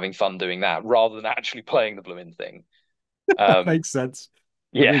repeat and having fun doing that, rather than actually playing the blooming thing. that Um, makes sense.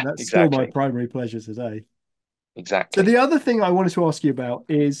 I yeah, mean, that's still my exactly, primary pleasure today. So exactly. the other thing I wanted to ask you about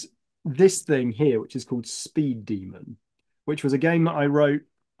is this thing here, which is called Speed Demon, which was a game that I wrote.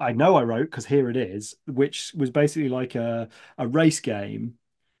 I know I wrote because here it is, which was basically like a race game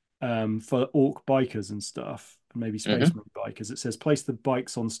for orc bikers and stuff, and maybe space Hmm. marine bikers. It says place the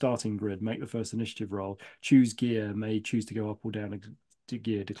bikes on starting grid, make the first initiative roll, choose gear, may choose to go up or down to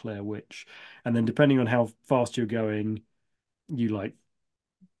gear, declare which, and then depending on how fast you're going, you like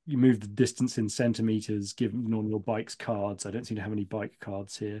you move the distance in centimeters given on your bike's cards. I don't seem to have any bike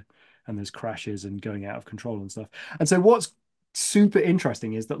cards here. And there's crashes and going out of control and stuff. And so what's super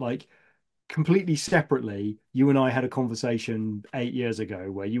interesting is that like completely separately, you and I had a conversation 8 years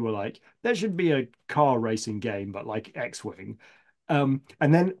ago where you were like, there should be a car racing game, but like X-Wing. And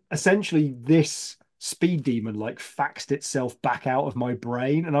then essentially this speed demon like faxed itself back out of my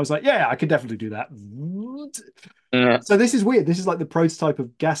brain. And I was like, yeah, I could definitely do that. Yeah. So this is weird. This is like the prototype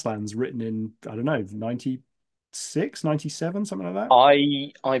of Gaslands written in, I don't know, 96, 97, something like that.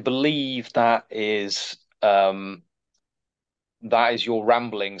 I believe that is your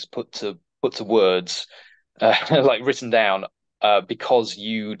ramblings put to words, like written down, because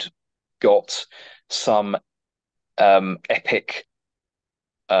you'd got some epic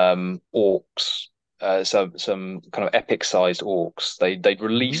orcs, some kind of epic sized orcs. They'd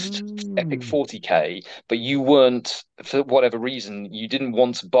released Epic Mm. 40K, but you weren't, for whatever reason, you didn't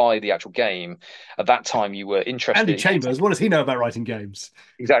want to buy the actual game. At that time, you were Andy interested. Chambers, what does he know about writing games?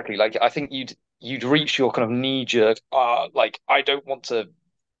 Exactly. Like, I think you'd reach your kind of knee jerk, like, I don't want to,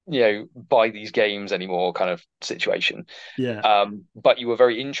 buy these games anymore kind of situation. Yeah. But you were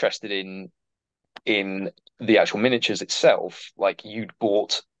very interested in the actual miniatures itself. Like, you'd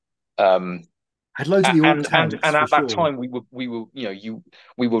bought um I had loads of the orc and tanks for at that sure. time we were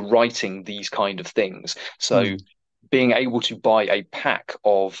we were writing these kind of things. So Mm. being able to buy a pack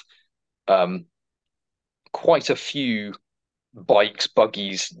of um quite a few bikes,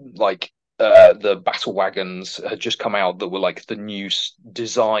 buggies, like the battle wagons had just come out that were like the new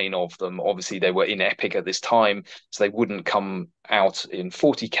design of them. Obviously, they were in Epic at this time, so they wouldn't come out in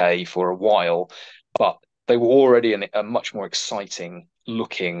 40K for a while, but they were already a much more exciting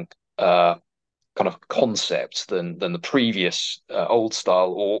looking kind of concept than the previous old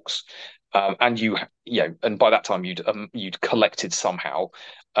style orcs. And and by that time you'd collected somehow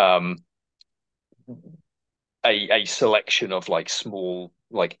um, a selection of like small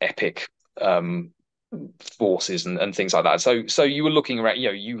like epic um forces and things like that. So you were looking around,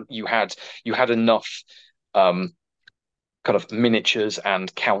 you had enough um kind of miniatures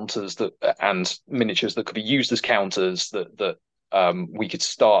and counters and miniatures that could be used as counters that we could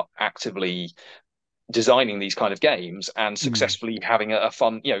start actively designing these kind of games and Mm. successfully having a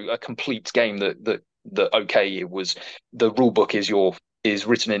fun, a complete game that okay, it was the rule book is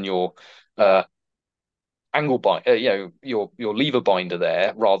written in your uh angle bind, your lever binder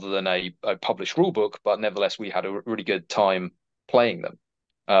there rather than a published rule book, but nevertheless we had a really good time playing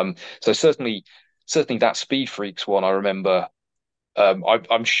them. So certainly that Speed Freaks one, I remember.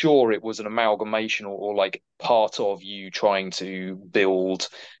 I'm sure it was an amalgamation or like part of you trying to build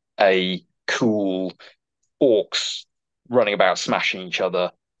a cool orcs running about smashing each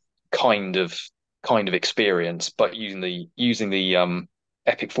other kind of experience, but using the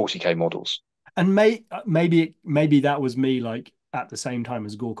epic 40k models. And maybe that was me like at the same time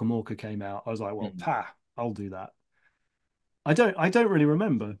as Gorka Morka came out. I was like, well, Mm. I'll do that. I don't really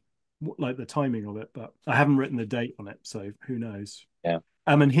remember like the timing of it, but I haven't written the date on it, so who knows. Yeah.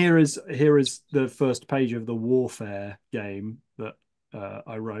 And here is the first page of the Warfare game that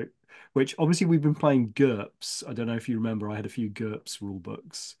I wrote, which obviously we've been playing GURPS. I don't know if you remember, I had a few GURPS rule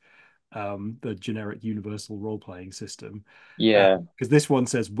books, the generic universal role playing system. Yeah. Because this one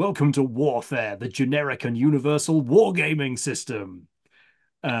says, "Welcome to Warfare, the generic and universal wargaming system."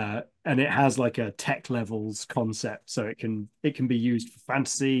 And it has like a tech levels concept, so it can be used for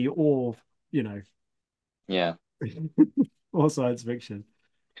fantasy or you know Yeah. or science fiction.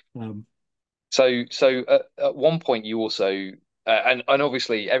 Um, So at one point you also and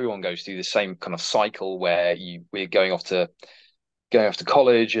obviously everyone goes through the same kind of cycle where we're going off to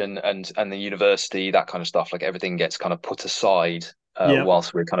college and the university, that kind of stuff. Like everything gets kind of put aside yeah.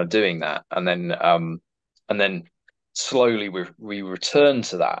 whilst we're kind of doing that, and then slowly we return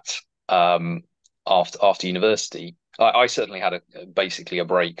to that after university. I certainly had basically a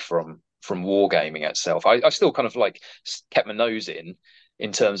break from wargaming itself. I still kind of like kept my nose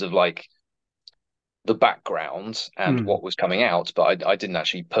in terms of like the background and Mm. what was coming out, but I didn't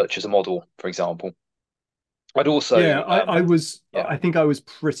actually purchase a model, for example. I'd Yeah, also I think I was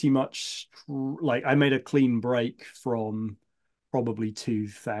pretty much like I made a clean break from probably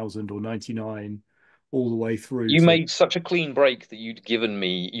 2000 or 99 all the way through You to. made such a clean break that you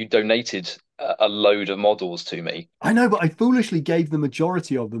donated a load of models to me. I know, but I foolishly gave the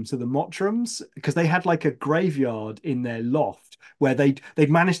majority of them to the Mottrams because they had like a graveyard in their loft where they'd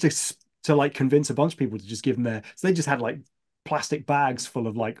managed to like convince a bunch of people to just give them their. So they just had like plastic bags full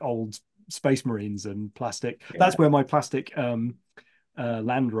of like old Space Marines and plastic. Yeah. That's where my plastic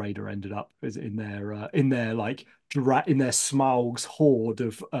Land Raider ended up, is in their like in their Smaug's hoard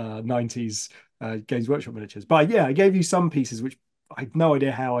of 90s Games Workshop miniatures. But yeah, I gave you some pieces which I have no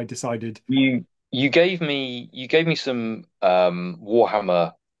idea how I decided. You gave me some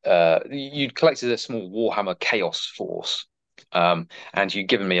Warhammer. You'd collected a small Warhammer Chaos Force, and you'd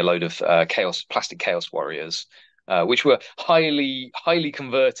given me a load of plastic Chaos Warriors, which were highly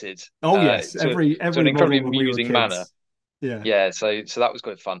converted Oh yes, to an every incredibly model when we were amusing manner. kids. Yeah. Yeah, so that was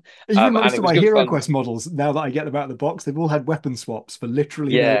quite fun. Even And most it of was my good Hero fun. Quest models, now that I get them out of the box, they've all had weapon swaps for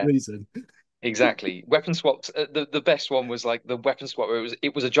literally no Yeah, reason. exactly. Weapon swaps. The best one was like the weapon swap where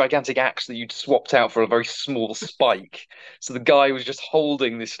it was a gigantic axe that you'd swapped out for a very small spike. So the guy was just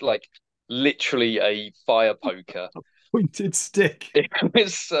holding this like literally a fire poker. Pointed stick. It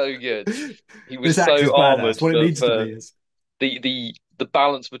was so good. He was This axe is so badass. armored What it needs to for be is. the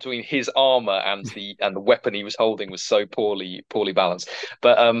balance between his armor and the weapon he was holding was so poorly balanced.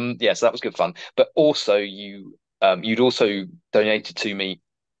 But yeah, so that was good fun. But also you'd also donated to me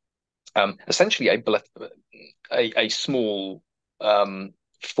essentially a small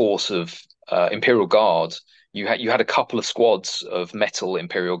force of Imperial Guard. You had a couple of squads of metal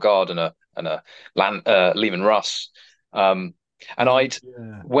Imperial Guard and a Lehman Russ. Um, and I'd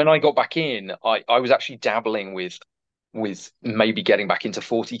Yeah. when I got back in, I was actually dabbling with maybe getting back into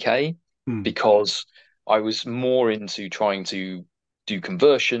 40k Hmm. because I was more into trying to do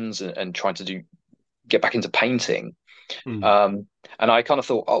conversions and trying to get back into painting. Hmm. Um, and I kind of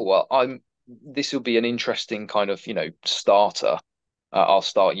thought, oh well, this will be an interesting kind of starter. I'll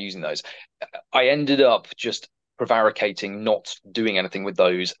start using those. I ended up just prevaricating, not doing anything with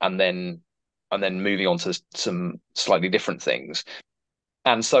those, and then moving on to some slightly different things.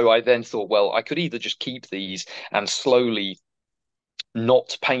 And so I then thought, well, I could either just keep these and slowly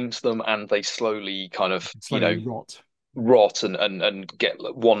not paint them, and they slowly kind of Slowly rot. rot and get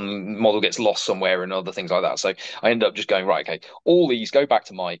one model gets lost somewhere and other things like that. So I ended up just going, right, okay, all these go back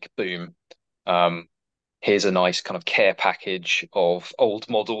to Mike, boom. Um, Here's a nice kind of care package of old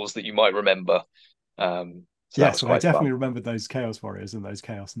models that you might remember. So that Yes, was I quite definitely fun. remembered those Chaos Warriors and those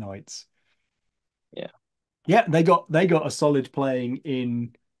Chaos Knights. Yeah, Yeah, they got a solid playing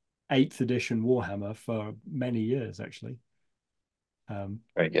in eighth edition Warhammer for many years, actually. Um,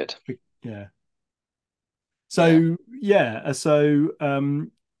 very good. yeah. Yeah, So yeah,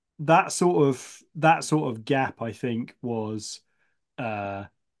 that sort of gap, I think, was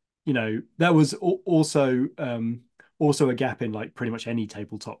there was also a gap in like pretty much any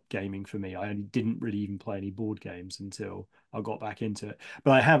tabletop gaming for me. I only didn't really even play any board games until I got back into it.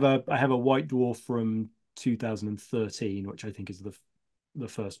 But I have a White Dwarf from 2013, which I think is the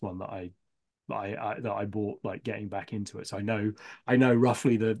first one that I bought, like getting back into it. So I know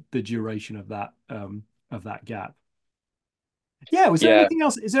roughly the duration of that gap. Yeah, was there Yeah, anything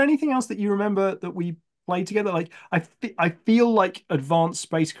else? Is there anything else that you remember that we played together? Like I feel like Advanced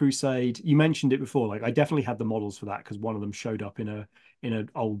Space Crusade, you mentioned it before. Like I definitely had the models for that because one of them showed up in an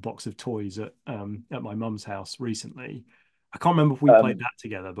old box of toys at my mum's house recently. I can't remember if we played um, that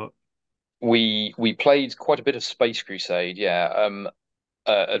together, but we played quite a bit of Space Crusade. Yeah,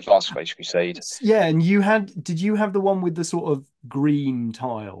 Advanced Space Crusade. yeah, and did you have the one with the sort of green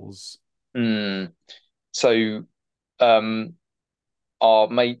tiles? Mm. So, um, our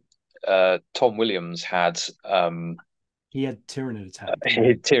mate Tom Williams had He had Tyrannid attack, didn't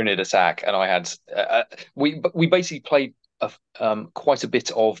he? Tyranid attack, and I had we basically played quite a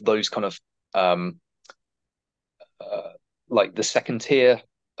bit of those kind of um, uh, like the second tier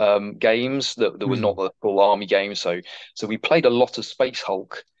games that were not Hmm. the full army games. So we played a lot of Space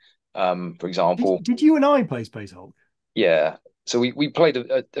Hulk, for example. Did you and I play Space Hulk? Yeah. So we played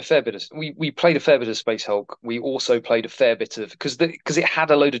a fair bit of we played a fair bit of Space Hulk. We also played a fair bit of because it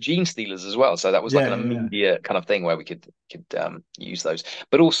had a load of Gene Stealers as well. So that was like Yeah, an yeah, yeah. immediate kind of thing where we could use those.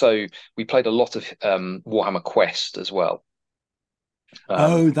 But also we played a lot of Warhammer Quest as well. Um,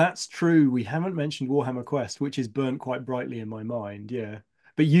 Oh, that's true. We haven't mentioned Warhammer Quest, which is burnt quite brightly in my mind. Yeah,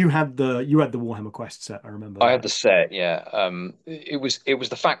 but you had the Warhammer Quest set. I remember I had that. the set, yeah. It was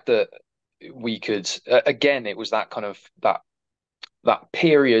the fact that we could again. It was that kind of that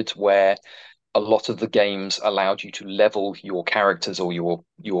period where a lot of the games allowed you to level your characters or your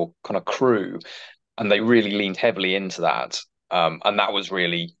kind of crew, and they really leaned heavily into that. And that was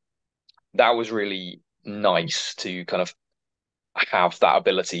really nice to kind of have that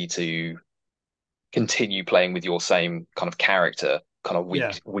ability to continue playing with your same kind of character kind of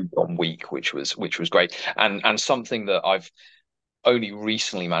Yeah. week on week, which was great. And something that I've only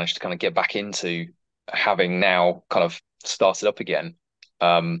recently managed to kind of get back into, having now kind of started up again,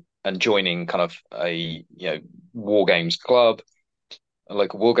 and joining kind of war games club, a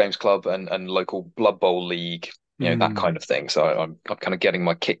local war games club, and local Blood Bowl league, that Mm. kind of thing. So I'm kind of getting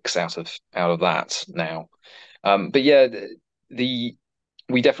my kicks out of that now. But yeah, the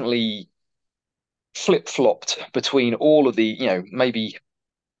we definitely flip-flopped between all of the, maybe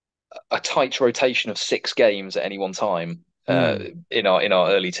a tight rotation of 6 games at any one time Mm. in our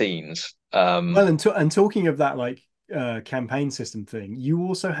early teens. Well, and talking of that, like campaign system thing, you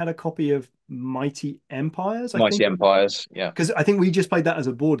also had a copy of Mighty Empires, I Mighty think. Empires, yeah. Because I think we just played that as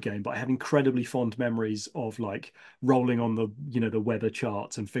a board game, but I have incredibly fond memories of like rolling on the weather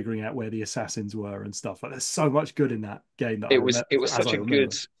charts and figuring out where the assassins were and stuff. Like there's so much good in that game that I It was remember it was as I such a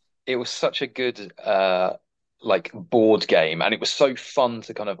remember. good it was such a good like board game, and it was so fun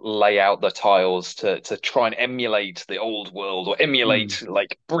to kind of lay out the tiles to try and emulate the old world or Mm. emulate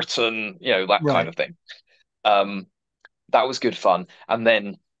like Britain, that kind Right. of thing. Um, that was good fun. And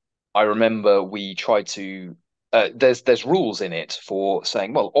then I remember we tried to. There's rules in it for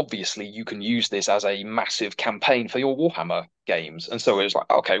saying, well, obviously you can use this as a massive campaign for your Warhammer games, and so it was like,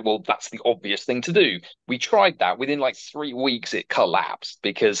 okay, well that's the obvious thing to do. We tried that. Within like 3 weeks, it collapsed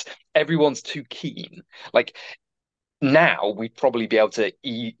because everyone's too keen. Like now, we'd probably be able to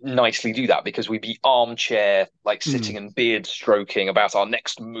nicely do that because we'd be armchair, like Mm. sitting and beard stroking about our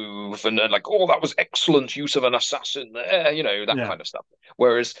next move, and then like, oh, that was excellent use of an assassin there, that Yeah. kind of stuff.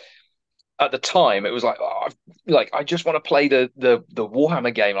 Whereas at the time it was like, oh, I just want to play the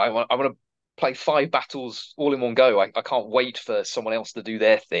Warhammer game. I want to play 5 battles all in one go. I can't wait for someone else to do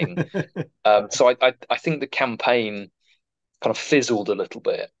their thing. So I think the campaign kind of fizzled a little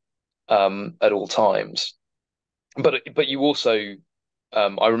bit at all times. But you also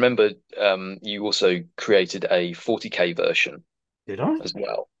I remember you also created a 40K version Did I? as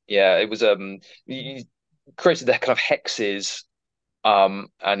well. Yeah, it was you created that kind of hexes,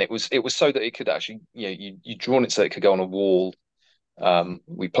 and it was so that it could actually, you drawn it so it could go on a wall.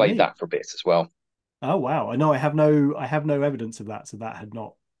 We played Neat. that for a bit as well. Oh wow. I know I have no evidence of that, so that had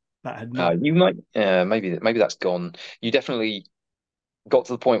not. You might, maybe that's gone. You definitely got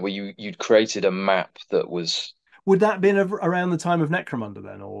to the point where you'd created a map that was. Would that have been around the time of Necromunda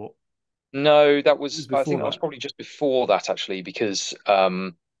then, or No, that it was was, I before think that was that? probably just before that actually, because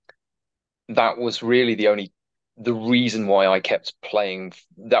that was really the reason why I kept playing.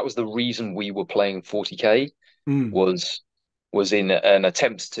 That was the reason we were playing 40K, Mm. was in an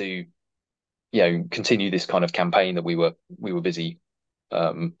attempt to continue this kind of campaign that we were busy.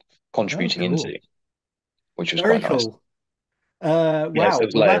 Oh, contributing cool. into, which was Very quite nice. cool. Yes, there Wow.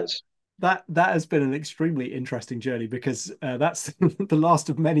 was Well, layers. that has been an extremely interesting journey because that's the last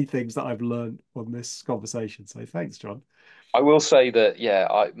of many things that I've learned on this conversation. So thanks, John. I will say that, yeah,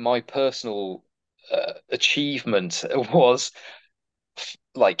 my personal achievement was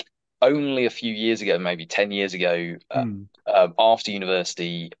like only a few years ago, maybe 10 years ago, Hmm. after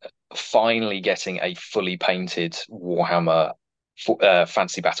university, finally getting a fully painted Warhammer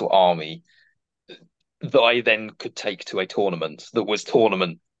Fantasy Battle army that I then could take to a tournament that was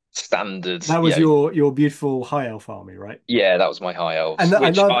tournament standard. That was your beautiful high elf army, right? Yeah, that was my high elves, And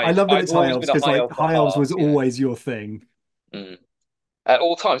which I love that I've it's high always elves been a because high like elf at high elves heart, was you know. always your thing. Mm. At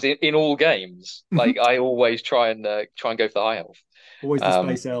all times in all games, like I always try and go for the high elf. Always the Um,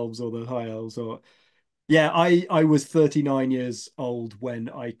 space elves or the high elves or yeah, I was 39 years old when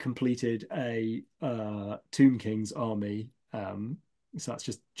I completed a Tomb King's army. So that's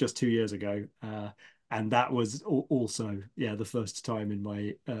just 2 years ago. And that was also yeah the first time in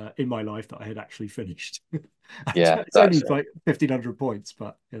my life that I had actually finished. yeah, It's only like 1,500 points,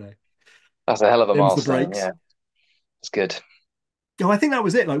 but you know, that's a hell of a them's the milestone. breaks. Yeah, it's good. No, I think that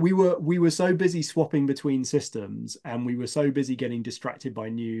was it. Like we were so busy swapping between systems and we were so busy getting distracted by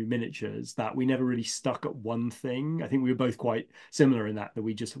new miniatures that we never really stuck at one thing. I think we were both quite similar in that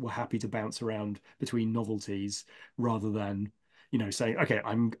we just were happy to bounce around between novelties rather than, you know, saying, okay,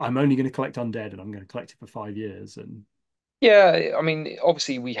 I'm only going to collect undead and I'm going to collect it for 5 years. And Yeah, I mean,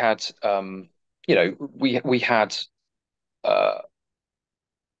 obviously we had, we had uh,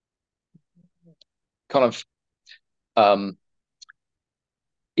 kind of um,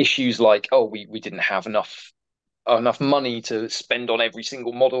 issues like, oh, we didn't have enough money to spend on every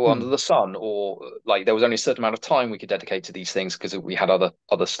single model under hmm, the sun, or like there was only a certain amount of time we could dedicate to these things because we had other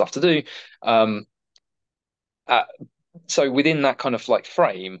stuff to do. Um, uh, so within that kind of like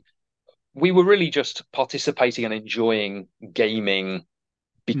frame, we were really just participating and enjoying gaming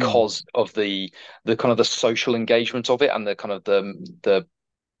hmm, because of the kind of the social engagement of it and the kind of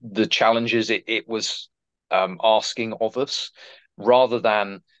the challenges it was asking of us, rather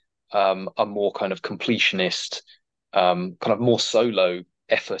than a more kind of completionist, kind of more solo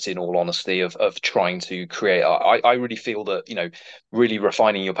effort. In all honesty, of trying to create, I really feel that really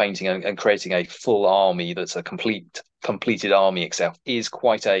refining your painting and creating a full army that's a completed army itself is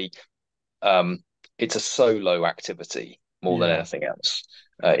quite a um, it's a solo activity more than yeah. anything else.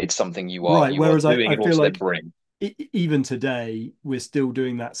 It's something Right. you are Whereas doing I in order feel to then like bring. even today, we're still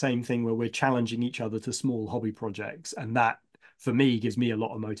doing that same thing where we're challenging each other to small hobby projects. And that, for me, gives me a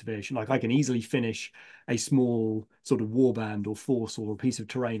lot of motivation. Like I can easily finish a small sort of warband or force or a piece of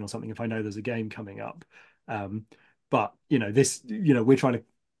terrain or something if I know there's a game coming up. Um, but we're trying to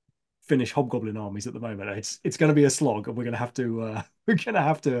finish hobgoblin armies at the moment. It's going to be a slog, and we're going to have to we're going to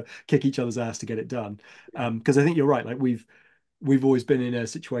have to kick each other's ass to get it done. Because I think you're right. Like we've always been in a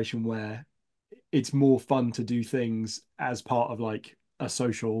situation where it's more fun to do things as part of like a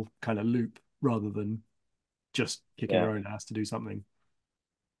social kind of loop rather than just kicking Yeah, your own ass to do something.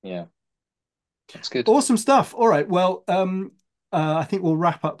 yeah, that's good. Awesome stuff. All right. Well, I think we'll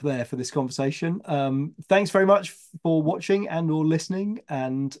wrap up there for this conversation. Thanks very much for watching and or listening.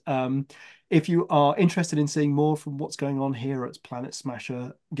 And if you are interested in seeing more from what's going on here at Planet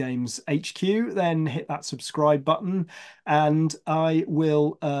Smasher Games HQ, then hit that subscribe button. And I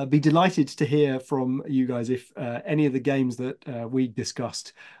will be delighted to hear from you guys if any of the games that we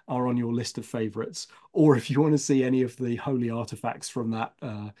discussed are on your list of favorites, or if you want to see any of the holy artifacts from that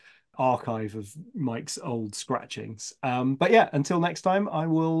archive of Mike's old scratchings. But yeah, until next time, I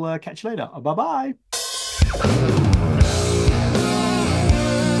will catch you later. Bye bye.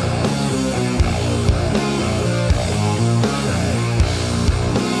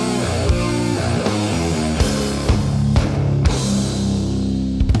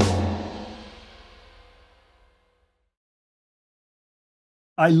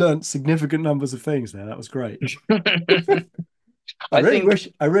 I learnt significant numbers of things there. That was great. I think,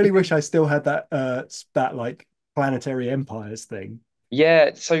 I really wish I still had that like planetary empires thing.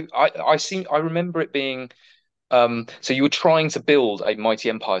 yeah. So I remember it being, so you were trying to build a Mighty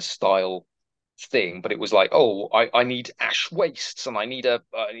Empire style thing, but it was like, oh, I need ash wastes and I need a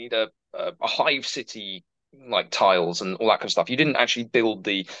hive city like tiles and all that kind of stuff. You didn't actually build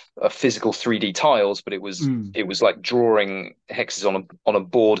the physical 3D tiles, but Mm, it was like drawing hexes on a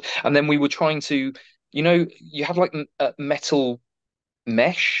board. And then we were trying to, you have like metal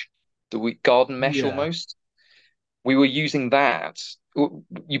mesh, the garden mesh yeah. almost. we were using that.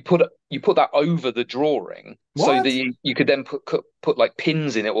 You put that over the drawing so that What? you could then put like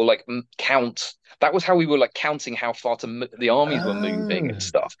pins in it or like count. That was how we were like counting how far the armies were moving and Oh,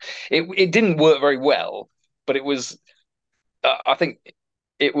 stuff. It didn't work very well, but it was. I think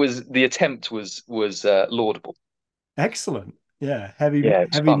it was the attempt was laudable. excellent. Yeah, heavy Yeah, it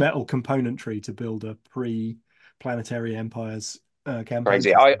was heavy fun. metal componentry to build a pre-Planetary Empires campaign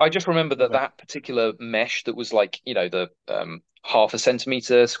Crazy. I system. just remember Love that it. that particular mesh that was like, the half a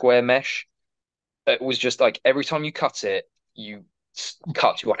centimeter square mesh. It was just like every time you cut it, you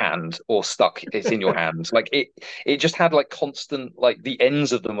cut your hand or stuck it in your hand. Like it just had like constant, like the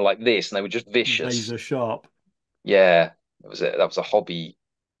ends of them were like this, and they were just vicious. Razor sharp. Yeah, that was a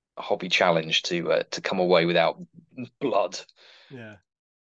hobby challenge to come away without blood. Yeah.